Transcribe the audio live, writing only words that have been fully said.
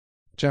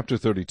Chapter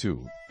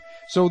 32.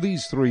 So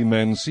these 3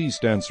 men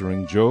ceased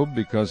answering Job,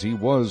 because he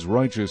was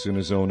righteous in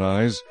his own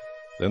eyes.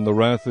 Then the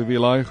wrath of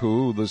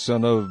Elihu, the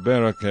son of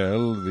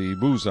Barachel, the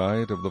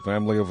Buzite of the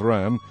family of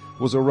Ram,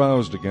 was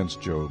aroused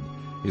against Job.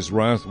 His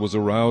wrath was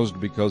aroused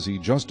because he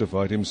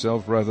justified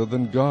himself rather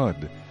than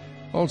God.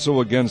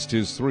 Also against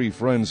his 3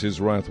 friends his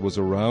wrath was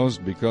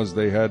aroused, because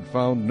they had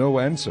found no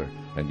answer,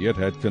 and yet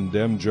had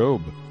condemned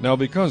Job. Now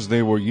because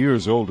they were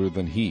years older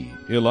than he,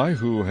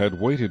 Elihu had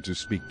waited to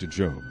speak to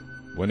Job.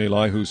 When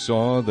Elihu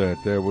saw that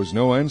there was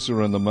no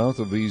answer in the mouth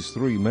of these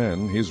 3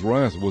 men, his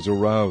wrath was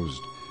aroused.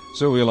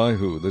 So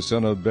Elihu, the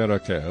son of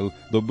Barachel,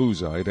 the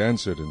Buzite,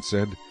 answered and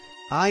said,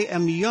 I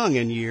am young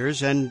in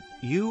years, and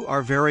you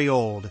are very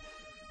old.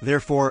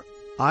 Therefore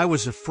I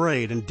was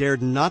afraid, and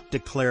dared not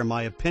declare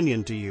my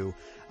opinion to you.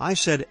 I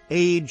said,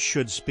 age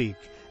should speak,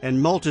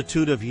 and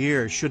multitude of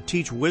years should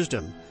teach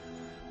wisdom.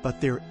 But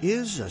there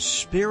is a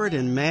spirit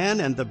in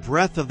man, and the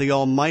breath of the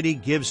Almighty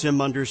gives him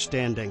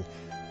understanding.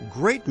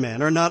 Great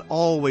men are not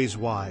always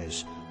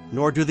wise,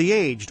 nor do the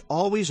aged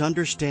always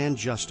understand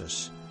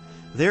justice.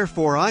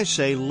 Therefore I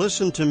say,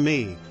 listen to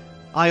me.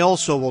 I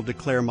also will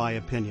declare my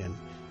opinion.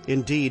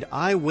 Indeed,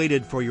 I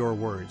waited for your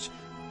words.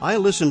 I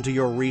listened to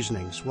your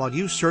reasonings while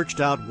you searched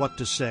out what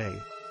to say.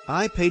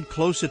 I paid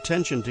close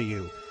attention to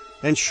you,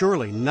 and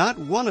surely not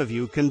one of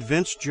you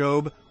convinced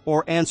Job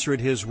or answered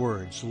his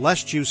words,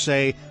 lest you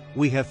say,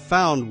 we have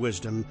found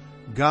wisdom.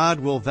 God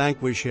will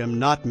vanquish him,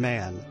 not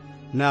man.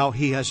 Now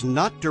he has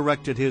not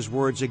directed his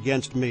words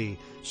against me,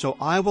 so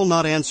I will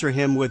not answer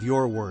him with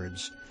your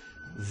words.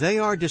 They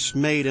are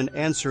dismayed and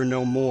answer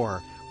no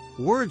more.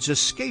 Words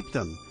escape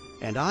them,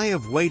 and I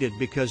have waited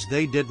because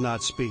they did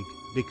not speak,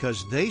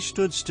 because they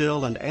stood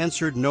still and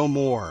answered no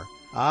more.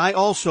 I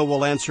also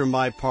will answer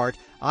my part.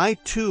 I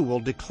too will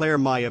declare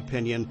my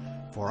opinion,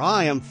 for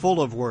I am full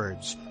of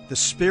words. The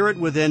spirit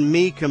within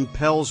me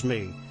compels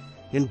me.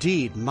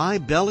 Indeed, my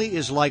belly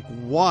is like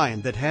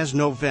wine that has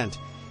no vent.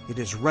 It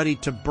is ready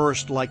to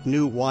burst like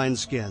new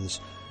wineskins.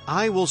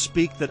 I will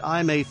speak that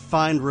I may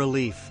find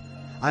relief.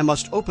 I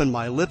must open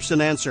my lips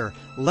and answer.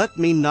 Let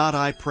me not,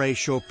 I pray,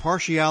 show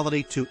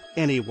partiality to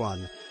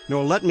anyone,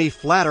 nor let me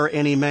flatter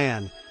any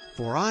man.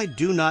 For I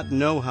do not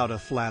know how to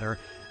flatter,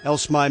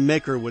 else my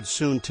Maker would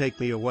soon take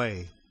me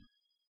away.